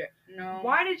 mood it. No.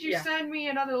 Why did you Yeah. send me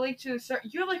another link to the server?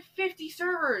 You have like 50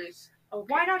 servers. Okay.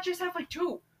 Why not just have like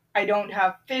 2? I don't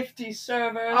have 50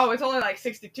 servers. Oh, it's only like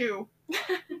 62.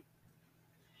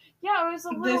 Yeah, it was a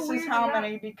little This weird. is how about-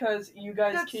 many because you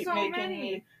guys That's keep so making many.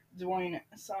 me join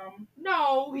some.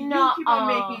 No, you Nuh-uh. keep on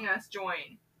making us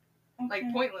join like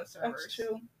Okay, pointless servers. That's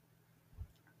true.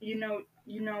 You know,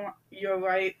 you're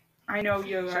right. I know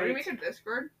you're Should we right. make a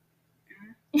Discord?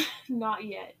 Not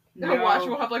yet. No. Watch,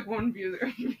 we'll have like 1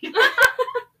 viewer.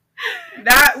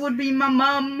 That would be my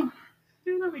mum.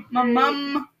 Dude, that'd be My great.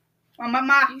 mum. My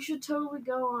mama. You should totally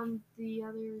go on the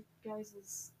other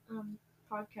guys'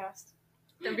 podcast.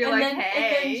 And be like, and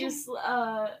hey. then just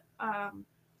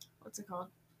what's it called?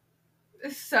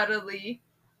 Subtly,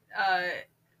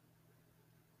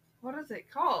 what is it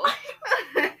called?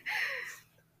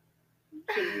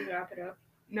 Should we wrap it up?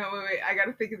 No, wait, I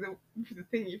gotta think of the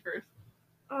thingy first.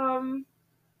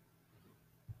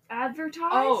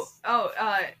 Advertise.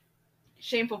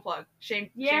 Shameful plug.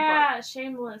 Yeah,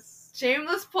 shameless.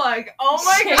 Shameless plug. Oh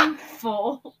my god.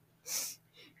 Shameful.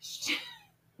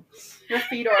 Your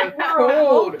feet are We're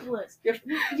cold. hopeless. Your-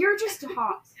 You're just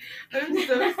hot. I'm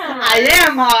so sorry. I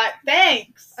am hot.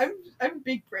 Thanks. I'm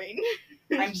big brain.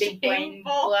 I'm big brain.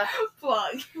 Shameful Blah.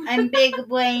 plug. I'm big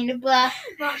brain. Blah.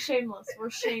 Not shameless. We're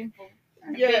shameful.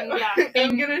 Yeah, yeah.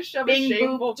 I'm gonna shove a bing, boop,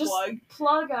 shameful Just plug.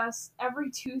 plug us every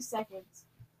 2 seconds.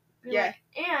 Be Yeah.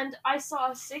 like, and I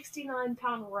saw a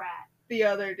 69-pound rat, The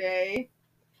other day.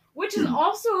 which is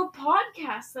also a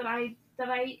podcast that I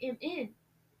am in.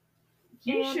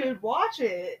 You And- should watch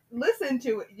it. Listen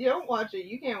to it. You don't watch it.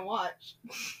 You can't watch.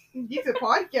 It's a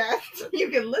podcast. You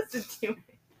can listen to it.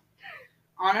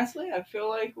 Honestly, I feel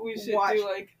like we should Watch. do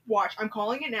like Watch. I'm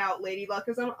calling it now. Lady Luck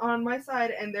is on my side,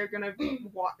 and they're gonna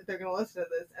they're gonna listen to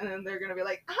this, and then they're gonna be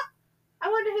like, I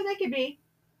wonder who they could be.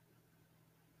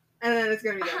 And then it's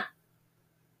gonna be them.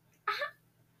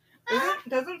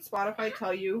 Doesn't Spotify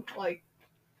tell you like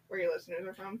where your listeners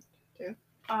are from?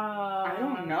 I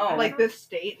don't know. Like the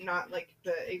state, not like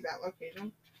the exact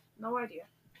location. No idea.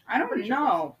 I don't Pretty sure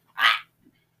know.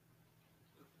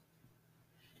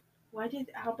 Why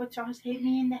did Albatross hit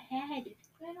me in the head?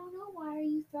 I don't know. Why are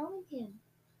you throwing him?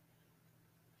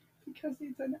 Because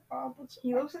he's an albatross.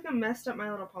 He looks like a messed up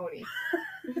My Little Pony.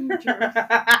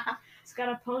 He's got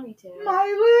a ponytail. My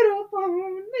Little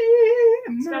Pony.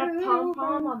 He's got a my pom little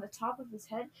pom pony, on the top of his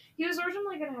head. He was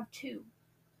originally gonna have two.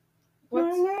 my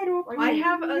What's little Why I pony.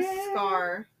 have a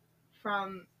scar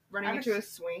from running into a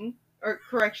swing, or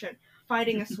correction,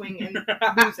 fighting a swing and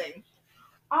losing.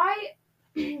 I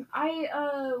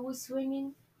was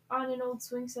swinging on an old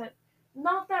swing set.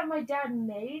 Not that my dad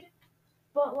made,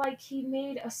 but like he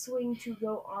made a swing to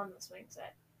go on the swing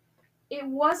set. It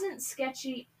wasn't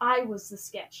sketchy. I was the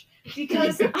sketch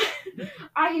because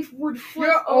I would flip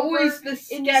You're always over the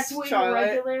in sketch, swing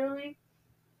Charlotte. regularly,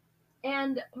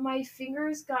 and my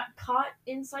fingers got caught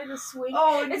inside the swing.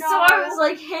 Oh And so I was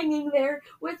like hanging there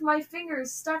with my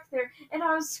fingers stuck there, and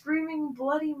I was screaming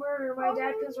bloody murder. My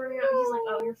dad comes running out. He's like,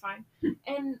 "Oh, you're fine."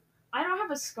 And I don't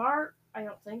have a scar, I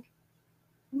don't think,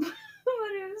 but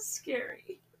it was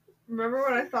scary. Remember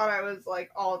when I thought I was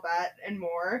like all that and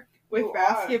more with You are.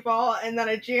 basketball, and then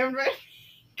I jammed my.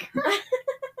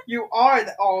 You are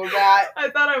all that. I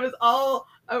thought I was all.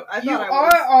 I You thought I are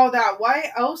was. all that.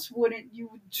 Why else wouldn't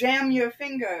you jam your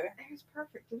finger? It was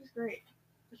perfect. It was great.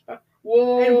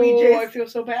 Whoa, And we just- I feel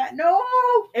so bad. No!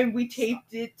 And we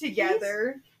taped it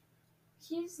together.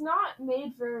 He's not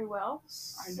made very well,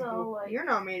 I so know. like You're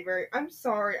not made very. I'm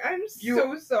sorry. I'm You-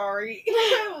 so sorry.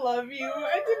 I love you.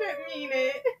 I didn't mean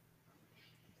it.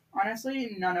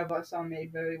 Honestly, none of us are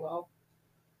made very well.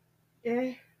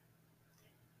 Eh.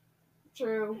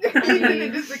 true. I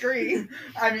didn't disagree.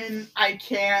 I mean, I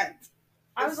can't.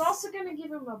 I was also gonna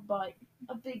give him a butt,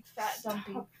 a big fat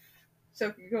dumpy. So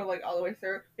if you go like all the way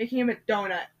through, making him a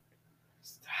donut.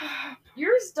 Stop.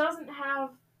 Yours doesn't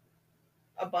have.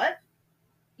 A butt?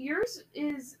 Yours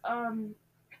is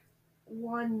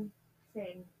one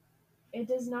thing. It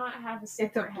does not have a It's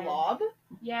separate a head. blob?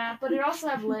 Yeah, but it also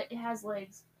it has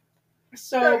legs.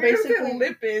 So basically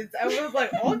basically, lipids. I was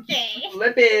like, okay.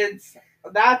 lipids.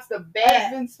 That's the I've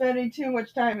best. been spending too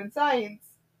much time in science.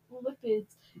 Lipids.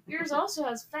 Yours also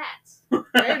has fats.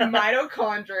 And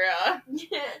mitochondria.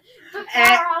 Yeah, the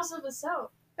powerhouse of a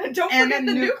cell. And don't And forget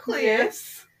the the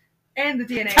nucleus. And the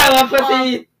DNA.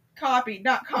 Telepathy. Copy,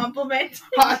 not compliment.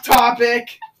 Hot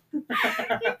topic. You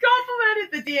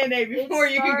complimented the DNA before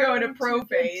you could go into starting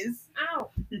to prophase.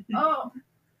 Ow. Oh.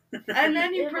 And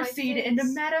then you In my proceed face. into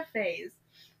metaphase.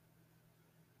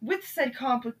 With said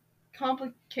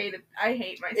complicated. I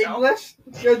hate myself. English,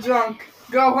 you're drunk.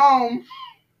 Go home.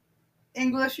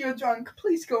 English, you're drunk.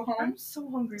 Please go home. I'm so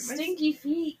hungry. Stinky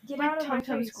feet. Get My out of my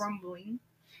tum-tum's face. grumbling.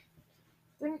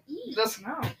 Then eat. Just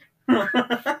No.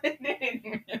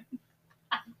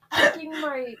 Taking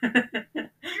my.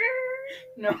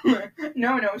 no,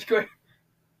 it's good.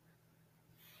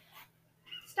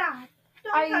 Stop.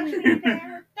 I- Don't touch me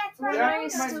there. That's When Yeah, I my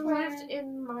still lived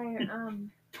in my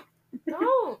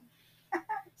no,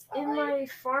 in my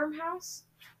farmhouse,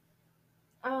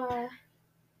 I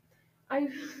I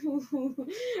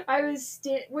was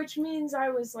which means I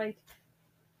was like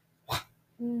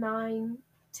 9,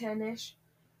 10-ish.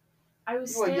 I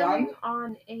was You were standing young?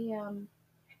 on a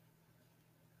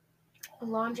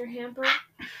laundry hamper,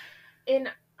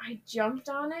 and I jumped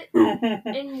on it,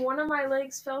 and one of my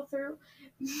legs fell through,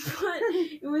 but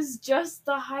it was just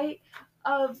the height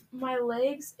of my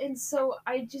legs, and so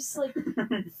I just like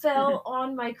fell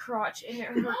on my crotch, and it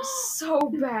hurt so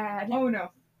bad. Oh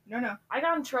no. No. I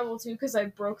got in trouble too because I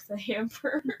broke the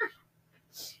hamper.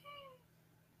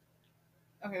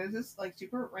 Okay, this is like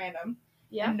super random.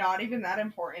 Yeah. And not even that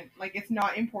important. Like, it's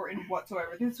not important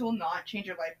whatsoever. This will not change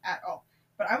your life at all.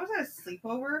 But I was at a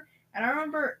sleepover, and I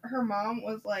remember her mom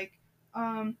was like,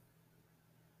 I'm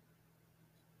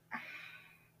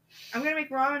gonna make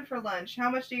ramen for lunch. How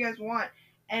much do you guys want?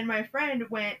 And my friend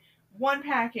went, 1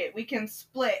 packet. We can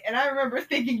split. And I remember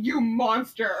thinking, you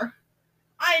monster.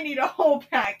 I need a whole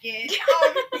packet.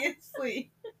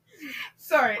 Obviously.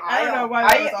 Sorry, I don't know why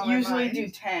that was on my usually mind. do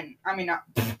 10. I mean, not.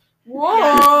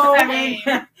 Whoa! I mean,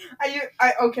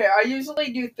 I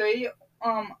usually do 3.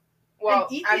 Well,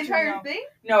 and eat the actually, entire no. thing?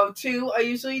 No, 2. I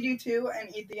usually do 2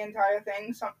 and eat the entire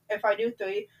thing. So if I do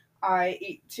 3, I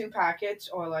eat 2 packets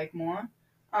or like more.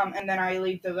 And then I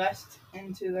leave the rest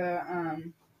into the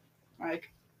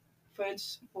like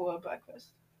fridge for breakfast.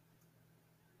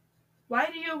 Why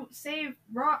do you save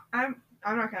raw? I'm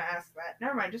not gonna ask that.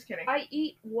 Never mind. Just kidding. I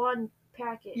eat 1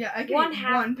 packet. Yeah, I can one eat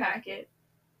half 1 packet.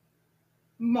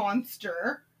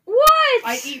 Monster. What?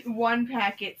 I eat 1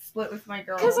 packet split with my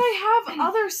girls. Because I have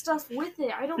other stuff with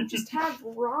it. I don't just have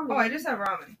ramen. Oh, I just have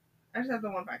ramen. I just have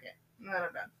the 1 packet, and then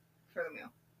I'm done for the meal.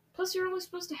 Plus, you're only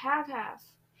supposed to have half.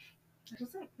 It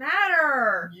doesn't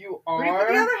matter. You Where do you put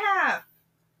the are. other half?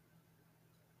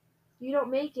 You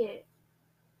don't make it.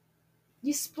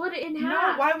 You split it in No,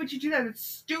 half. why would you do that? It's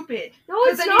stupid. No,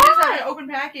 Because it's then not. you just have an open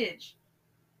package.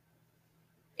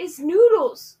 It's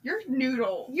noodles. You're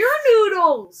noodle. You're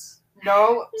noodles.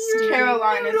 No, Stupid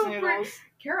Carolina's noodle noodles.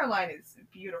 Caroline is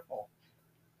beautiful.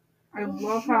 I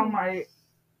love how my.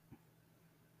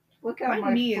 Look at My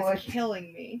my knee foot. is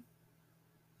killing me.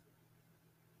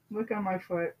 Look at my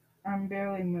foot. I'm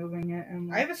barely moving it.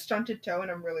 And I have a stunted toe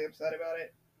and I'm really upset about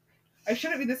it. I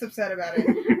shouldn't be this upset about it.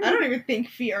 I don't even think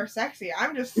feet are sexy.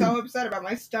 I'm just so upset about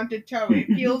my stunted toe. It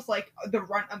feels like the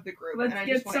runt of the group. Let's and I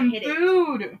get just want some to hit it.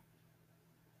 food.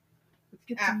 Let's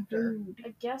get After. some food.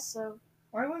 I guess so.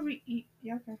 Why would we eat?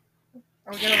 Yeah, okay.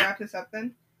 Are we gonna wrap this up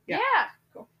then? Yeah.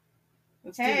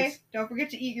 Let's do Hey, this. don't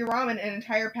forget to eat your ramen an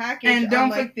entire package. And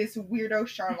don't unlike this weirdo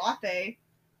Charlotte.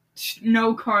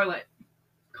 No Carlot.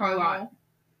 Carlot.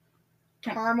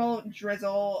 Caramel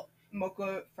drizzle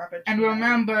mocha frappuccino. And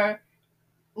remember,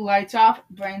 lights off,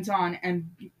 brains on, and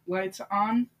lights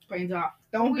on, brains off.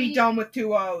 Don't be dumb with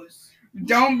 2 O's.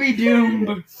 Don't be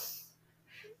doomed.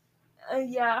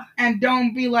 Yeah. And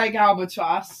don't be like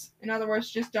Albatross. In other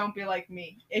words, just don't be like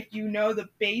me. If you know the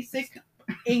basic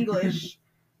English,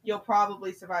 you'll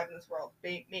probably survive in this world.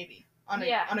 Maybe. On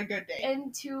a good day.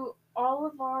 And to all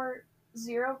of our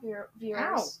zero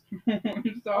viewers, I'm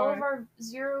all sorry. of our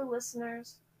 0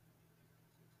 listeners,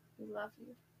 we love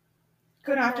you.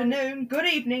 Good night. afternoon, good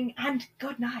evening, and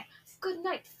good night. Good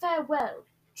night, farewell,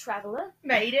 traveler.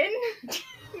 Maiden.